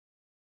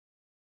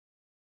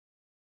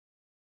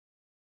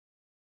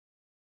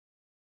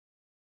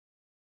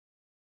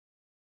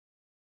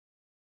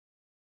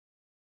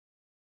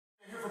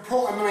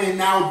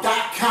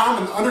ProMMANow.com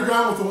and the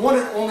underground with the one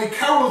and only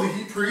Karo the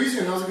Heat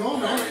Parisyan. How's it going,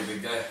 man? Hey,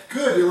 big guy.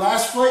 Good. Your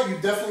last fight, you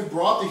definitely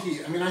brought the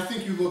heat. I mean, I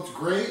think you looked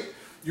great.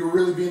 You were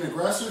really being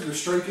aggressive. Your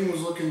striking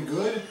was looking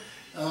good.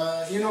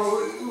 You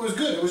know, it was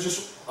good. It was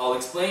just I'll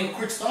explain. a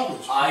quick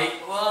stoppage.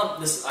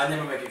 Listen, I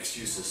never make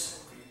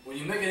excuses. When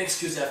you make an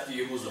excuse after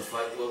you lose a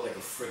fight, you look like a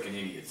freaking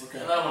idiot. Okay.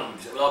 And I don't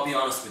want to, but I'll be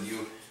honest with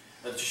you.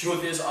 The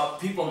truth is,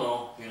 people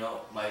know, you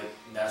know, my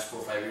last 4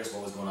 or 5 years,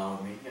 what was going on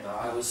with me. You know,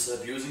 I was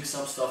abusing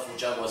some stuff,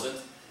 which I wasn't,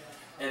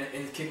 and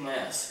it kicked my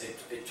ass.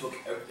 It took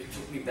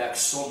me back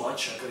so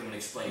much, I couldn't even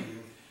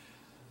explain.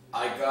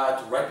 I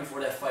got, right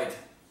before that fight,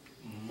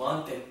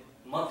 month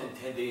and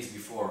 10 days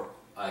before,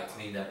 I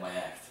cleaned up my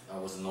act. I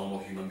was a normal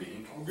human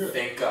being. Oh, good.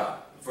 Thank God.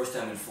 First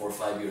time in 4 or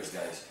 5 years,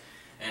 guys.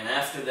 And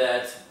after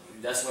that,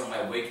 that's when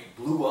my weight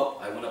blew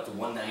up. I went up to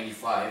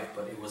 195,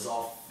 but it was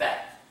all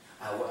fat.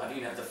 I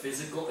didn't have the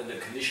physical and the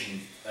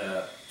conditioning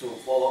to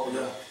follow up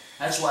with it.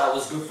 That's why I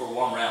was good for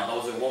 1 round. I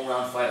was a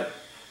 1-round fighter.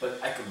 But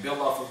I could build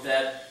off of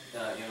that.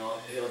 You know,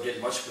 it'll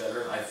get much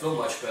better. I feel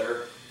much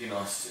better. You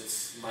know,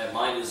 my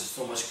mind is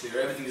so much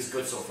clearer. Everything is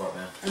good so far,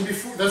 man. And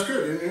before, that's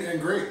good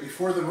and great.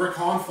 Before the Rick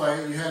Hahn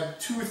fight, you had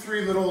 2 or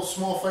 3 little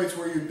small fights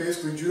where you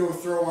basically judo,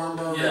 throw,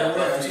 armbar, yeah,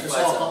 I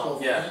saw a couple of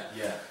them. Yeah,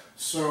 yeah.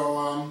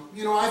 So,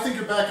 you know, I think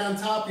you're back on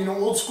top. You know,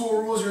 old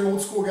school rules. You're an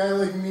old school guy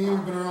like me.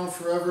 We've been around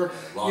forever.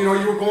 You know,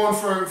 you were going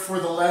for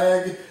the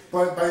leg,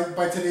 but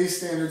by today's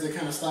standards, they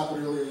kind of stopped it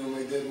earlier than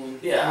they did when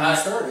you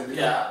started.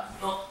 Yeah.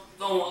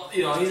 No,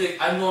 you know,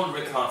 I've known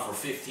Rick Hahn for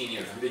 15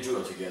 years. We did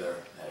judo together.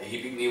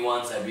 He beat me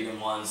once. I beat him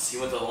once. He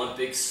went to the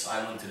Olympics.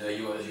 I went to the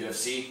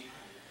UFC.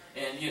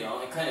 And, you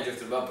know, I kind of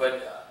drifted up,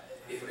 but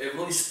it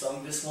really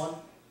stung this one.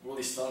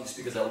 Really stung just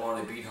because I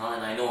wanted to beat Han,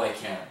 and I know I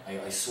can.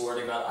 I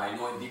swear to God, I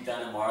know it deep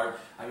down in my heart.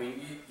 I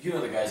mean, you know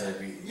the guys I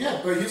beat.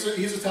 Yeah, but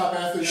he's a top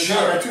athlete.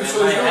 Sure. Too,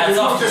 so there's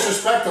no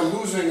disrespect to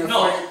losing a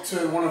fight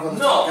to one of the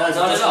top guys.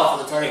 No, not at all.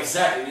 For the title.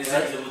 Exactly. He's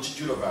like a legit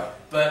judo guy.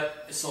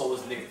 But so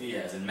was Nick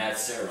Diaz and Matt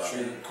Serra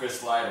and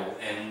Chris Lytle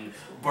and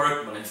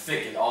Berkman and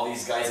Fickett. All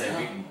these guys I've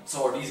beaten.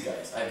 So are these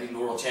guys. I've beaten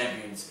world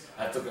champions.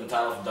 I took them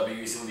title from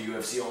WEC when the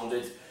UFC owned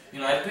it. You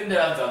know, I've been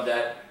there, I've done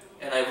that.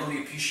 And I really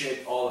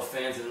appreciate all the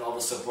fans and all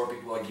the support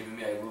people are giving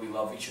me. I really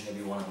love each and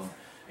every one of them.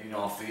 You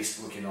know, on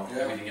Facebook, you know,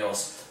 everything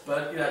else.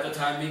 But, you know, at the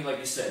time being, like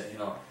you said, you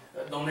know,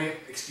 don't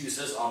make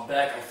excuses. I'm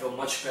back. I feel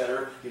much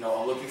better. You know,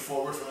 I'm looking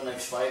forward for the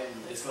next fight, and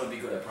it's going to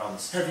be good, I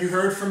promise. Have you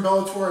heard from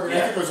Bellator? I mean, I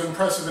think it was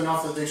impressive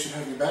enough that they should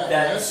have you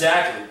back.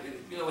 Exactly.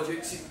 You know what?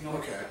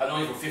 I've known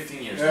you for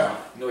 15 years now.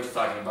 You know what you're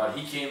talking about.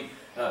 He came.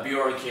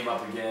 Bjorn came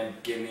up again,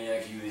 gave me a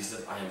cue. He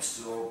said, "I am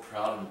so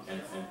proud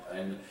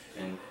and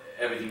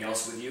everything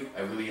else with you.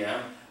 I really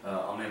am.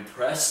 I'm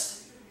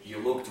impressed. You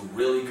looked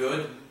really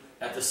good.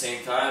 At the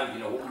same time, you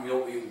know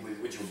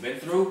what you've been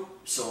through.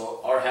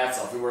 So our hats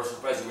off. We were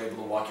surprised we were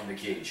able to walk in the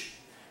cage.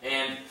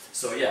 And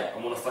so yeah,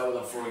 I'm gonna fight with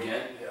them for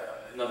again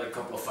another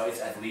couple of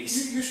fights at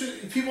least. You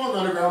should. People on the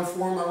underground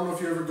forum. I don't know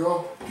if you ever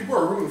go. People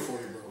are rooting for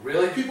you, bro.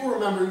 Really? People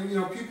remember. You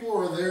know, people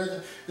are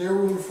there. They're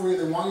rooting for you.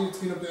 They want you to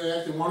clean up their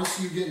act. They want to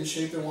see you get in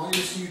shape. They want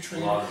you to see you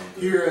train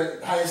here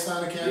at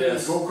Hayastan Academy,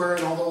 Gokar,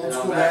 and all the old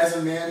school guys,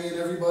 and Manny and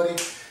everybody.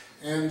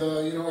 And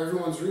you know,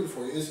 everyone's rooting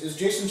for you. Is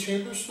Jason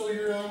Chambers still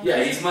your?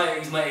 Yeah, he's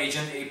my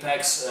agent,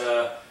 Apex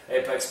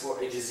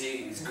Sport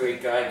Agency. He's a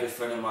great guy, good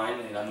friend of mine,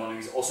 and I know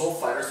he's also a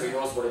fighter, so he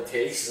knows what it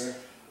takes. Sure.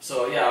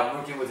 So yeah, I'm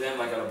working with him.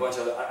 I got a bunch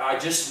of. I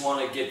just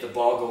want to get the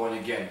ball going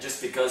again,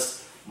 just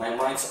because my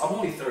mind's. I'm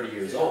only 30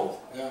 years old.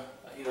 Yeah.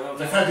 You know,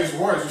 I've had these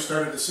wars. You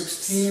started at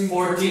 16,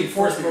 14,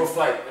 first pro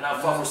fight, and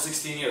I've fought for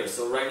 16 years.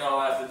 So right now, all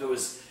I have to do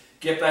is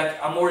get back.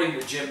 I'm already in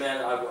the gym,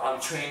 man. I'm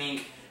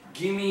training.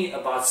 Give me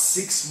about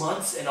 6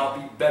 months and I'll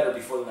be better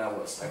before than I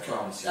was. I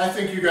promise you. I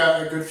think you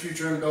got a good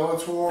future in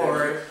Bellator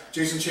or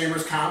Jason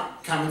Chambers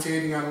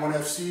commentating on ONE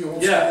FC,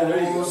 old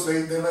school rules.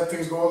 They let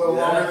things go a little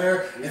longer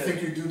there. I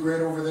think you do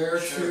great over there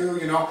too.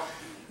 You know,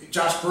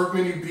 Josh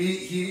Berkman you beat.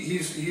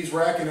 He's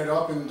racking it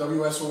up in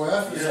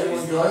WSOF. He's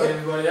doing good.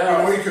 Everybody else.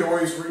 You know, you could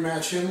always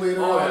rematch him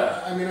later. Oh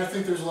yeah. I mean, I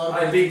think there's a lot of.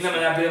 I beat them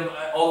and I beat them,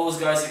 all those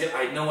guys again.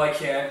 I know I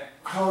can.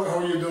 How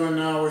are you doing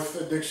now with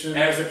addiction?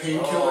 Is it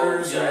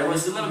painkillers? Yeah, it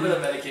was a little bit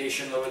of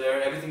medication over there.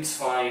 Everything's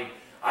fine.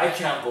 I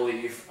can't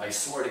believe, I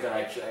swear to God,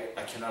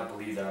 I cannot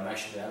believe that I'm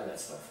actually out of that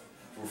stuff.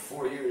 For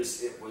 4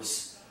 years, it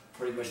was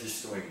pretty much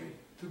destroying me.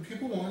 Do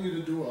people want you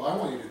to do well? I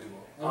want you to do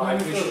well. I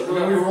appreciate it.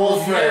 We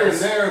rolled here and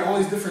there and all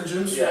these different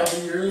gyms throughout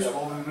the years. Yeah,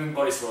 well, we've been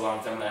buddies for a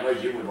long time, and I know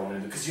you would want me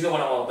to do because you know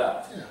what I'm all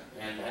about. Yeah.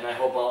 And I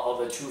hope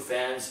all the true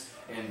fans.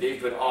 And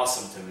they've been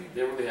awesome to me.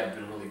 They really have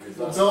been really good.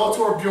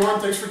 Bellator, Bjorn,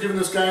 thanks for giving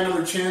this guy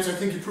another chance. I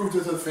think you proved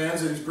it to the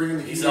fans that he's bringing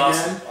the heat again.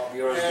 Awesome.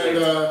 Bjorn's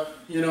great.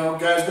 You know,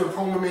 guys, go to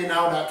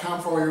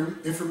ProMMANow.com for all your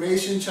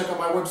information. Check out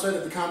my website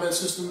at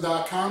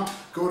TheCombatSystem.com.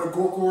 Go to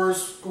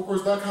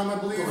Gokors.com, I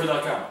believe.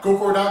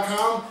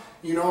 Gokor.com.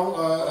 You know,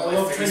 I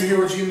love training here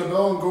with Gene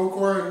LaBelle and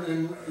Gokor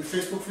and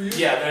Facebook for you.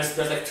 Yeah, there's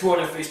like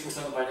 200 Facebooks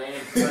under my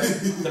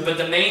name. But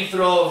the main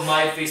throw of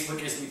my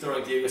Facebook is me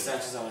throwing Diego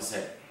Sanchez on his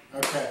head.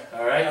 Okay.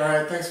 All right? All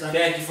right, thanks, man.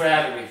 Thank you for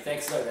having me.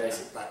 Thanks a lot, guys.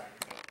 Bye.